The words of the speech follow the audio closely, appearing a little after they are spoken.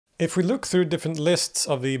If we look through different lists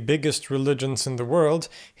of the biggest religions in the world,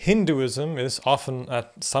 Hinduism is often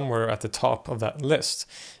somewhere at the top of that list.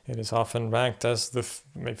 It is often ranked as the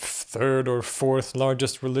third or fourth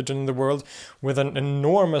largest religion in the world, with an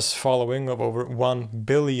enormous following of over 1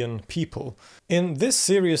 billion people. In this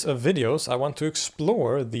series of videos, I want to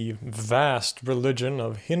explore the vast religion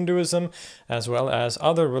of Hinduism, as well as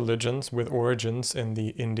other religions with origins in the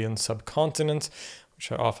Indian subcontinent,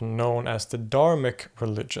 which are often known as the Dharmic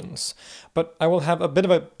religions. But I will have a bit of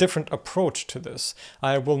a different approach to this.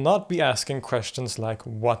 I will not be asking questions like,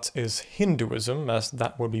 what is Hinduism, as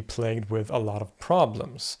that would be plagued with a lot of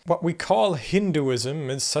problems. What we call Hinduism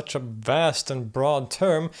is such a vast and broad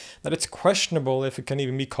term that it's questionable if it can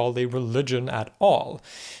even be called a religion at all.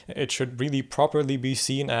 It should really properly be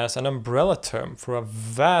seen as an umbrella term for a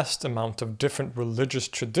vast amount of different religious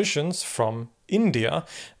traditions from India,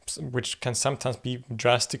 which can sometimes be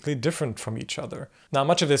drastically different from each other. Now,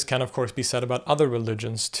 much of this can of course be said about other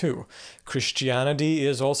religions too. Christianity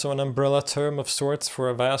is also an umbrella term of sorts for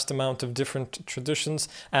a vast amount of different traditions,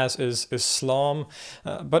 as is Islam.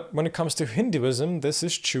 But when it comes to Hinduism, this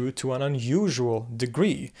is true to an unusual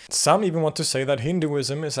degree. Some even want to say that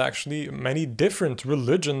Hinduism is actually many different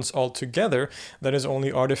religions altogether that is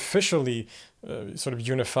only artificially sort of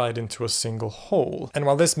unified into a single whole. And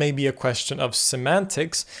while this may be a question of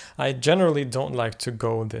semantics, I generally don't like to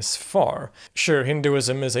go this far. Sure,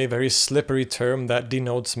 Hinduism is a very slippery term that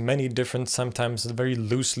denotes many different, sometimes very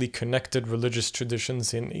loosely connected religious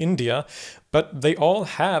traditions in India, but they all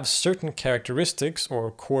have certain characteristics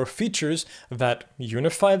or core features that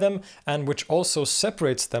unify them and which also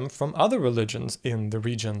separates them from other religions in the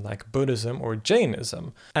region like Buddhism or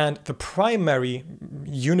Jainism. And the primary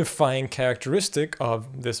unifying characteristic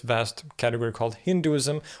of this vast category called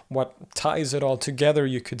Hinduism, what ties it all together,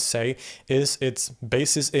 you could say, is its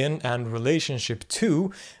basis in and relationship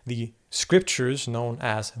to the scriptures known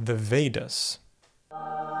as the Vedas.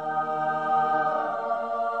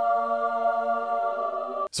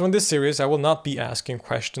 So in this series, I will not be asking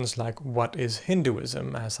questions like, what is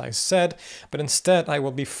Hinduism, as I said, but instead I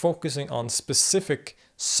will be focusing on specific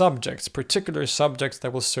subjects, particular subjects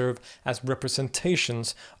that will serve as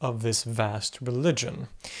representations of this vast religion.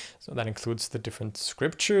 So that includes the different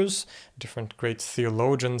scriptures, different great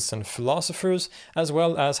theologians and philosophers, as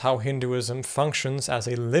well as how Hinduism functions as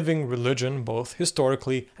a living religion both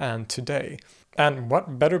historically and today. And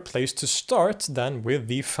what better place to start than with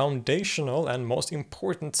the foundational and most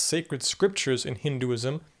important sacred scriptures in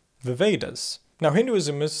Hinduism, the Vedas. Now,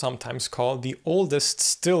 Hinduism is sometimes called the oldest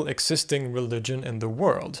still existing religion in the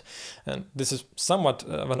world. And this is somewhat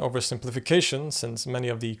of an oversimplification, since many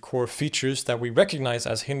of the core features that we recognize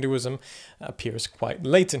as Hinduism appears quite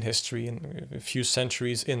late in history, in a few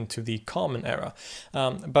centuries into the Common Era.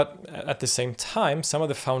 But at the same time, some of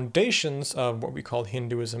the foundations of what we call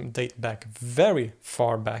Hinduism date back very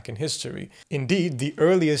far back in history. Indeed, the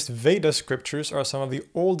earliest Veda scriptures are some of the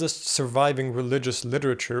oldest surviving religious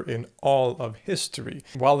literature in all of history.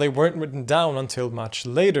 While they weren't written down until much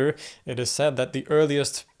later, it is said that the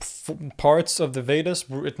earliest parts of the Vedas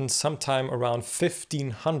were written sometime around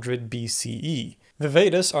 1500 BCE. The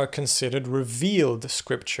Vedas are considered revealed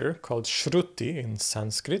scripture, called Shruti in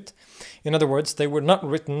Sanskrit. In other words, they were not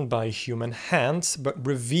written by human hands, but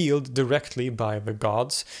revealed directly by the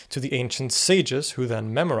gods to the ancient sages who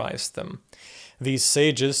then memorized them. These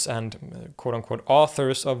sages and quote-unquote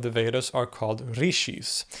authors of the Vedas are called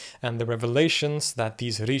rishis, and the revelations that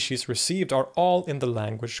these rishis received are all in the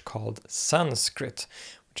language called Sanskrit,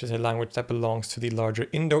 which is a language that belongs to the larger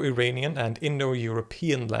Indo-Iranian and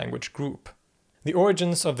Indo-European language group. The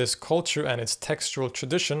origins of this culture and its textual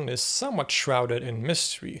tradition is somewhat shrouded in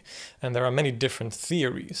mystery, and there are many different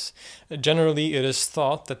theories. Generally, it is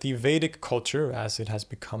thought that the Vedic culture, as it has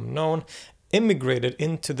become known, immigrated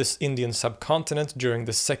into this Indian subcontinent during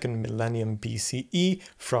the 2nd millennium BCE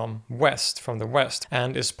from the west,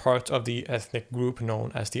 and is part of the ethnic group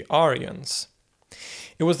known as the Aryans.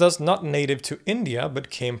 It was thus not native to India, but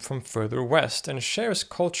came from further west, and shares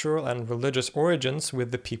cultural and religious origins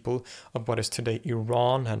with the people of what is today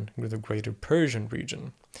Iran and with the greater Persian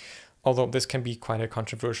region. Although this can be quite a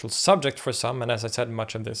controversial subject for some, and as I said,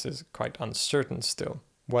 much of this is quite uncertain still.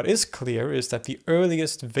 What is clear is that the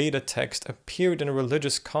earliest Veda text appeared in a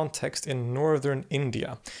religious context in northern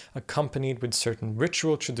India, accompanied with certain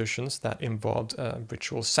ritual traditions that involved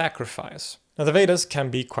ritual sacrifice. Now, the Vedas can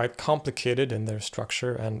be quite complicated in their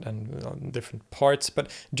structure and different parts, but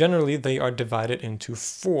generally they are divided into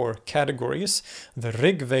 4 categories: the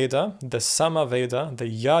Rig Veda, the Sama Veda, the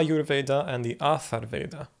Yajur Veda, and the Athar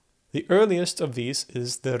Veda. The earliest of these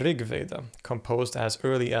is the Rig Veda, composed as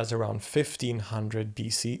early as around 1500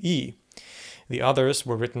 BCE. The others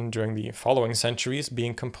were written during the following centuries,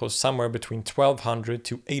 being composed somewhere between 1200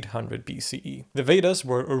 to 800 BCE. The Vedas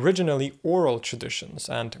were originally oral traditions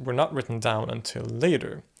and were not written down until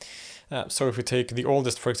later. So if we take the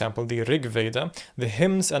oldest, for example, the Rig Veda, the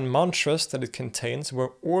hymns and mantras that it contains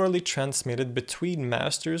were orally transmitted between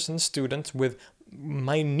masters and students with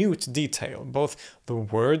minute detail, both the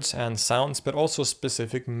words and sounds, but also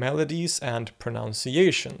specific melodies and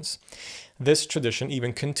pronunciations. This tradition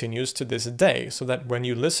even continues to this day, so that when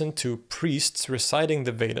you listen to priests reciting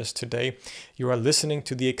the Vedas today, you are listening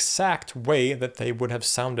to the exact way that they would have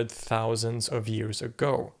sounded thousands of years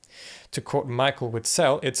ago. To quote Michael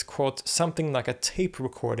Witzel, it's, quote, something like a tape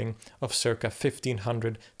recording of circa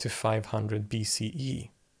 1500 to 500 BCE.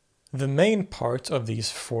 The main part of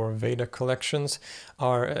these 4 Veda collections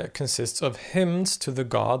consists of hymns to the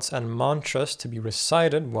gods and mantras to be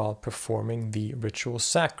recited while performing the ritual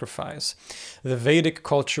sacrifice. The Vedic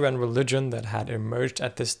culture and religion that had emerged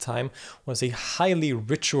at this time was a highly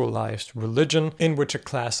ritualized religion in which a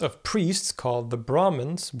class of priests called the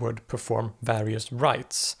Brahmins would perform various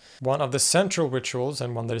rites. One of the central rituals,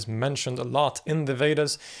 and one that is mentioned a lot in the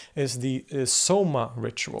Vedas, is the Soma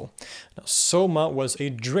ritual. Now, Soma was a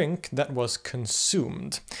drink that was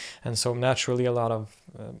consumed, and so naturally a lot of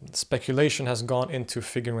speculation has gone into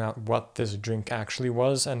figuring out what this drink actually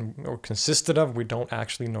was or consisted of. We don't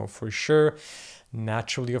actually know for sure.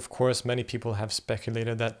 Naturally, of course, many people have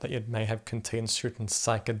speculated that it may have contained certain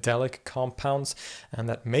psychedelic compounds, and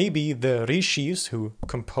that maybe the rishis who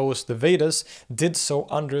composed the Vedas did so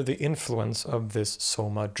under the influence of this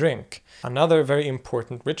Soma drink. Another very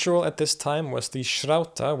important ritual at this time was the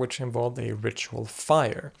Shrauta, which involved a ritual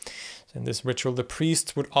fire. In this ritual, the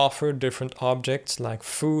priest would offer different objects like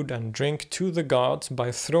food and drink to the gods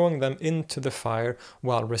by throwing them into the fire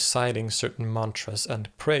while reciting certain mantras and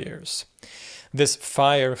prayers. This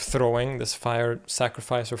fire throwing, this fire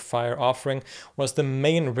sacrifice or fire offering, was the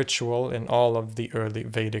main ritual in all of the early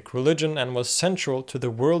Vedic religion and was central to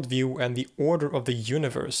the worldview and the order of the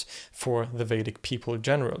universe for the Vedic people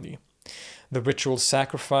generally. The ritual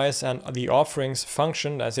sacrifice and the offerings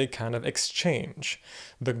functioned as a kind of exchange.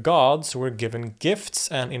 The gods were given gifts,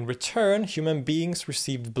 and in return, human beings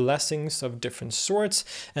received blessings of different sorts,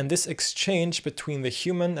 and this exchange between the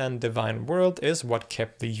human and divine world is what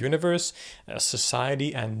kept the universe,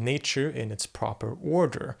 society, and nature in its proper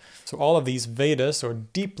order. So all of these Vedas are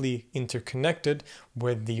deeply interconnected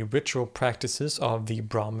with the ritual practices of the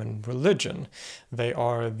Brahmin religion. They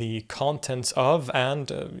are the contents of,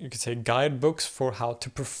 and you could say guidebooks for how to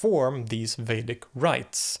perform these Vedic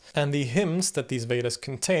rites. And the hymns that these Vedas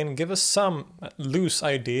contain give us some loose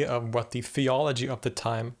idea of what the theology of the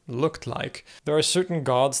time looked like. There are certain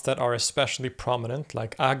gods that are especially prominent,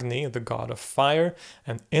 like Agni, the god of fire,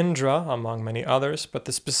 and Indra, among many others, but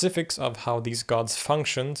the specifics of how these gods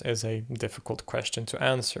functioned is a difficult question to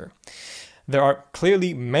answer. There are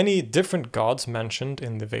clearly many different gods mentioned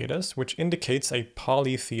in the Vedas, which indicates a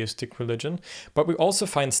polytheistic religion, but we also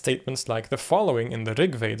find statements like the following in the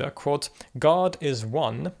Rig Veda, quote, "God is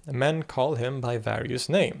one, men call him by various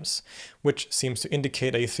names," which seems to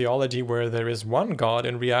indicate a theology where there is one God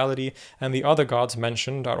in reality and the other gods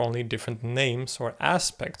mentioned are only different names or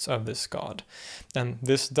aspects of this God. And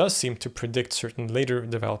this does seem to predict certain later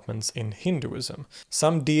developments in Hinduism.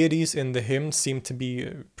 Some deities in the hymns seem to be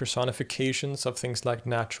personifications of things like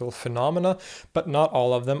natural phenomena, but not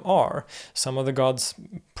all of them are. Some of the gods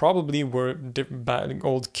probably were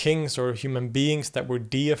old kings or human beings that were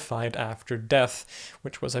deified after death,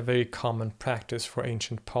 which was a very common practice for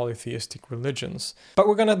ancient polytheistic religions. But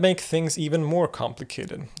we're going to make things even more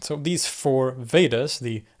complicated. So these 4 Vedas,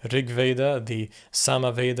 the Rig Veda, the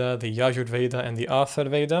Sama Veda, the Yajur Veda, and the Atharva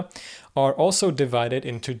Veda, are also divided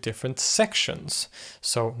into different sections.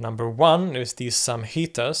 So number 1 is the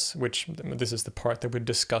Samhitas, which this is the part that we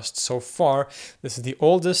discussed so far. This is the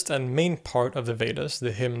oldest and main part of the Vedas,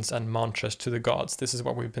 the hymns and mantras to the gods. This is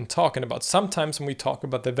what we've been talking about. Sometimes when we talk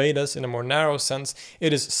about the Vedas in a more narrow sense,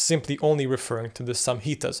 it is simply only referring to the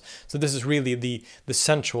Samhitas. So this is really the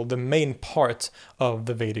central, the main part of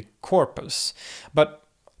the Vedic corpus. But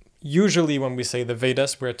usually when we say the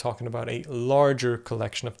Vedas, we're talking about a larger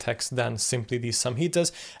collection of texts than simply the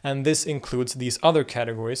Samhitas, and this includes these other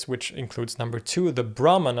categories, which includes number 2, the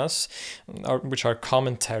Brahmanas, which are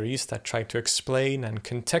commentaries that try to explain and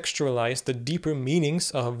contextualize the deeper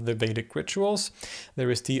meanings of the Vedic rituals.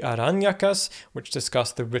 There is the Aranyakas, which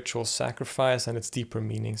discuss the ritual sacrifice and its deeper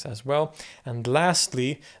meanings as well. And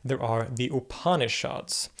lastly, there are the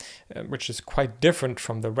Upanishads, which is quite different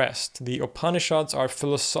from the rest. The Upanishads are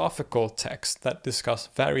philosophical philosophical texts that discuss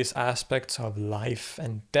various aspects of life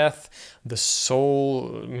and death, the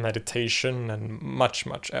soul, meditation, and much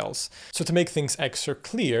else. So to make things extra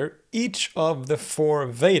clear, each of the 4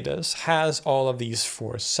 Vedas has all of these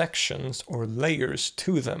 4 sections or layers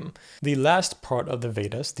to them. The last part of the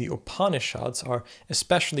Vedas, the Upanishads, are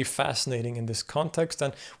especially fascinating in this context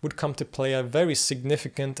and would come to play a very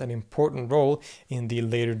significant and important role in the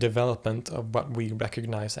later development of what we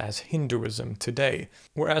recognize as Hinduism today.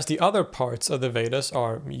 Whereas the other parts of the Vedas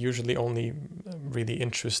are usually only really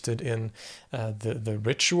interested in the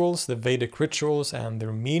rituals, the Vedic rituals and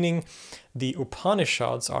their meaning, the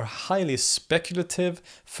Upanishads are highly speculative,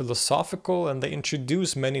 philosophical, and they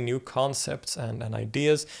introduce many new concepts and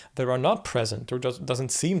ideas that are not present, or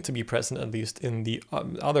doesn't seem to be present at least, in the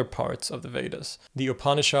other parts of the Vedas. The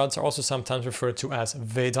Upanishads are also sometimes referred to as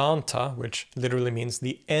Vedanta, which literally means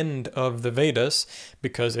the end of the Vedas,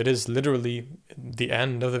 because it is literally the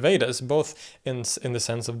end of the Vedas, both in the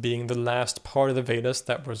sense of being the last part of the Vedas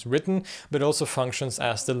that was written, but also functions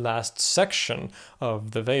as the last section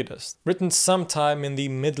of the Vedas. Written sometime in the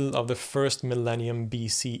middle of the 1st millennium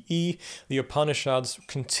BCE, the Upanishads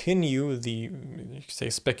continue the,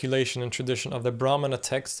 speculation and tradition of the Brahmana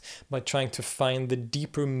texts by trying to find the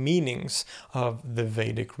deeper meanings of the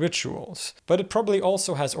Vedic rituals. But it probably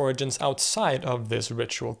also has origins outside of this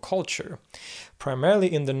ritual culture.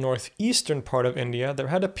 Primarily in the northeastern part of India, there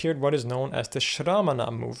had appeared what is known as the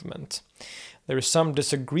Shramana movement. There is some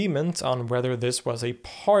disagreement on whether this was a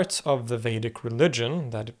part of the Vedic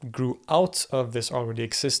religion, that it grew out of this already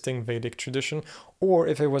existing Vedic tradition, or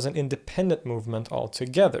if it was an independent movement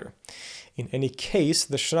altogether. In any case,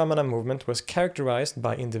 the Shramana movement was characterized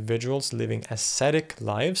by individuals living ascetic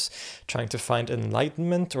lives, trying to find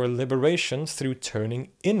enlightenment or liberation through turning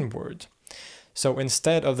inward. So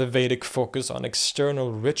instead of the Vedic focus on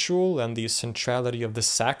external ritual and the centrality of the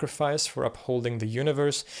sacrifice for upholding the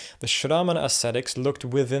universe, the Shramana ascetics looked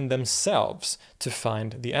within themselves to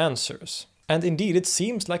find the answers. And indeed, it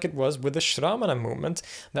seems like it was with the Shramana movement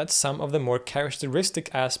that some of the more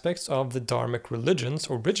characteristic aspects of the Dharmic religions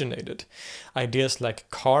originated. Ideas like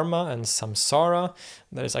karma and samsara,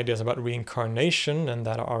 that is, ideas about reincarnation, and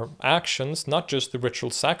that our actions, not just the ritual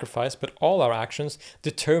sacrifice, but all our actions,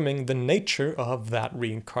 determine the nature of that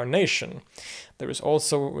reincarnation. There is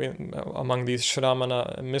also, among these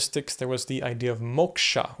Shramana mystics, there was the idea of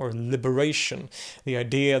moksha, or liberation, the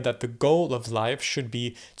idea that the goal of life should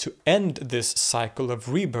be to end this cycle of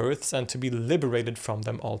rebirths and to be liberated from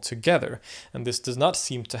them altogether. And this does not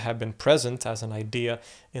seem to have been present as an idea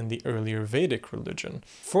in the earlier Vedic religion.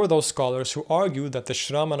 For those scholars who argue that the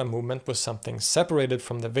Shramana movement was something separated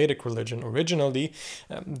from the Vedic religion originally,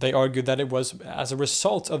 they argue that it was as a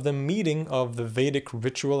result of the meeting of the Vedic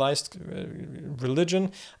ritualized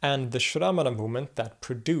religion and the Shramana movement that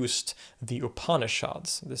produced the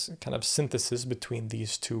Upanishads, this kind of synthesis between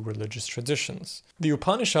these two religious traditions. The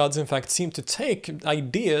Upanishads, in fact, seem to take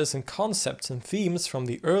ideas and concepts and themes from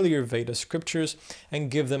the earlier Veda scriptures and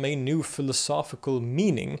give them a new philosophical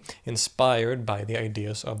meaning inspired by the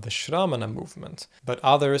ideas of the Shramana movement. But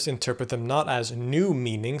others interpret them not as new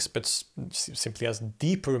meanings, but simply as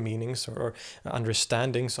deeper meanings or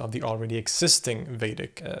understandings of the already existing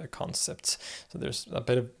Vedic concepts. So there's a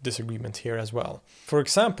bit of disagreement here as well. For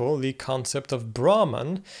example, the concept of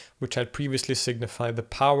Brahman, which had previously signified the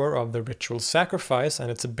power of the ritual sacrifice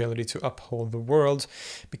and its ability to uphold the world,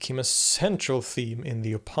 became a central theme in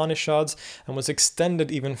the Upanishads and was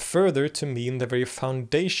extended even further to mean the very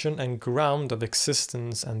foundation and ground of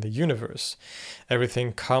existence and the universe.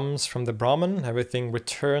 Everything comes from the Brahman, everything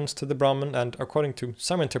returns to the Brahman, and according to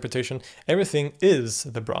some interpretation, everything is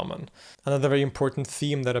the Brahman. Another very important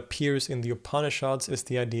theme that appears in the Upanishads is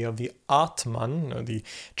the idea of the Atman, or the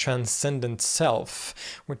transcendent self,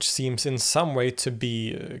 which seems in some way to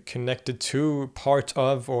be connected to, part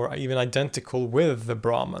of, or even identical with the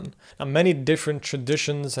Brahman. Now, many different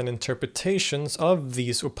traditions and interpretations of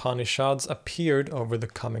these Upanishads appeared over the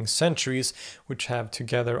coming centuries, which have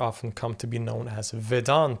together often come to be known as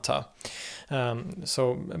Vedanta. And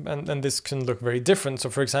this can look very different. So,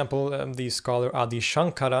 for example, the scholar Adi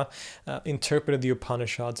Shankara interpreted the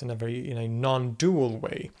Upanishads in a non-dual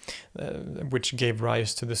way, which gave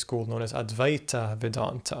rise to the school known as Advaita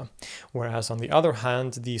Vedanta. Whereas, on the other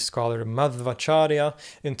hand, the scholar Madhvacharya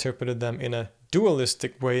interpreted them in a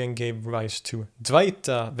dualistic way and gave rise to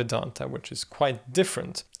Dvaita Vedanta, which is quite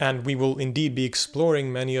different. And we will indeed be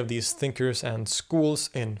exploring many of these thinkers and schools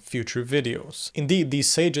in future videos. Indeed, these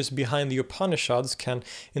sages behind the Upanishads can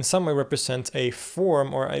in some way represent a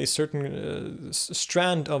form or a certain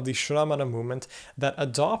strand of the Shramana movement that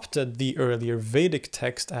adopted the earlier Vedic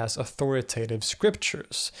text as authoritative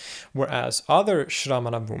scriptures, whereas other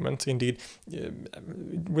Shramana movement, indeed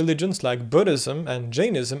religions like Buddhism and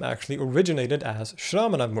Jainism, actually originated as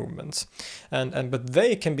Shramana movements, but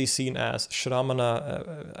they can be seen as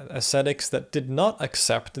Shramana ascetics that did not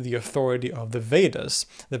accept the authority of the Vedas.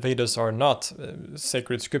 The Vedas are not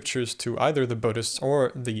sacred scriptures to either the Buddhists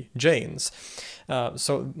or the Jains.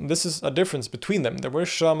 So this is a difference between them. There were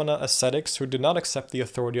Shramana ascetics who did not accept the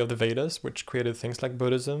authority of the Vedas, which created things like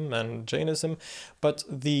Buddhism and Jainism, but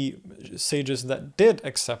the sages that did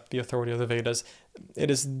accept the authority of the Vedas,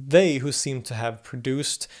 it is they who seem to have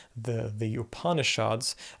produced the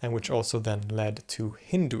Upanishads, and which also then led to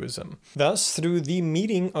Hinduism. Thus, through the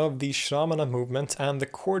meeting of the Shramana movement and the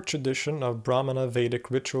core tradition of Brahmana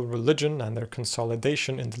Vedic ritual religion and their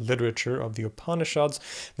consolidation in the literature of the Upanishads,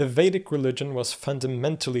 the Vedic religion was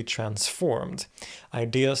fundamentally transformed.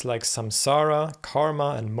 Ideas like samsara,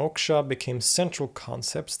 karma, and moksha became central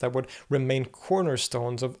concepts that would remain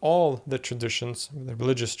cornerstones of all the traditions, the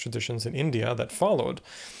religious traditions in India that followed.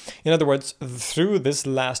 In other words, through this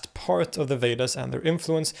last part of the Vedas and their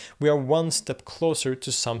influence, we are one step closer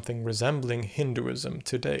to something resembling Hinduism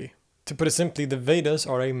today. To put it simply, the Vedas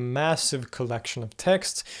are a massive collection of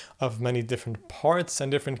texts of many different parts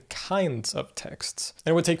and different kinds of texts.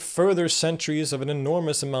 And it would take further centuries of an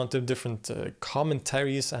enormous amount of different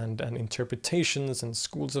commentaries and interpretations and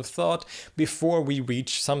schools of thought before we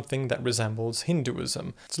reach something that resembles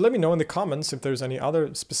Hinduism. So let me know in the comments if there's any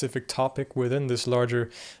other specific topic within this larger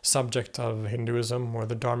subject of Hinduism or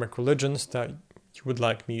the Dharmic religions that you would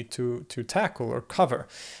like me to tackle or cover.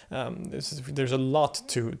 There's a lot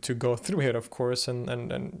to go through here, of course, and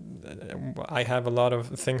I have a lot of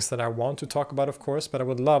things that I want to talk about, of course, but I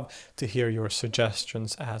would love to hear your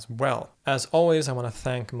suggestions as well. As always, I want to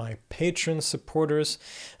thank my Patreon supporters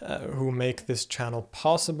who make this channel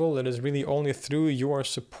possible. It is really only through your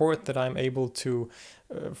support that I'm able to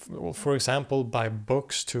for example, buy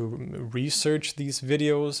books to research these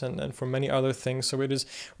videos and for many other things. So it is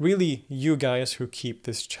really you guys who keep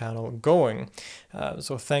this channel going.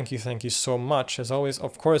 So thank you so much. As always,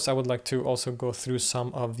 of course, I would like to also go through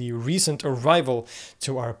some of the recent arrival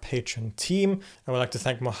to our Patreon team. I would like to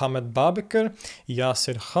thank Mohammed Babakar,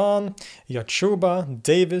 Yasir Khan, Yachuba,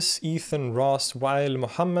 Davis, Ethan, Ross, Wael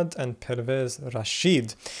Mohammed, and Pervez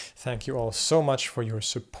Rashid. Thank you all so much for your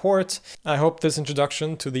support. I hope this introduction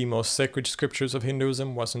to the most sacred scriptures of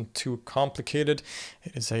Hinduism wasn't too complicated.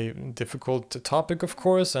 It is a difficult topic, of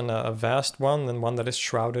course, and a vast one, and one that is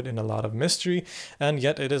shrouded in a lot of mystery, and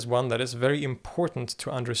yet it is one that is very important to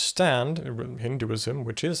understand Hinduism,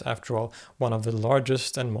 which is, after all, one of the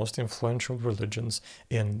largest and most influential religions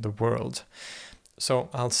in the world. So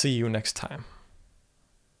I'll see you next time.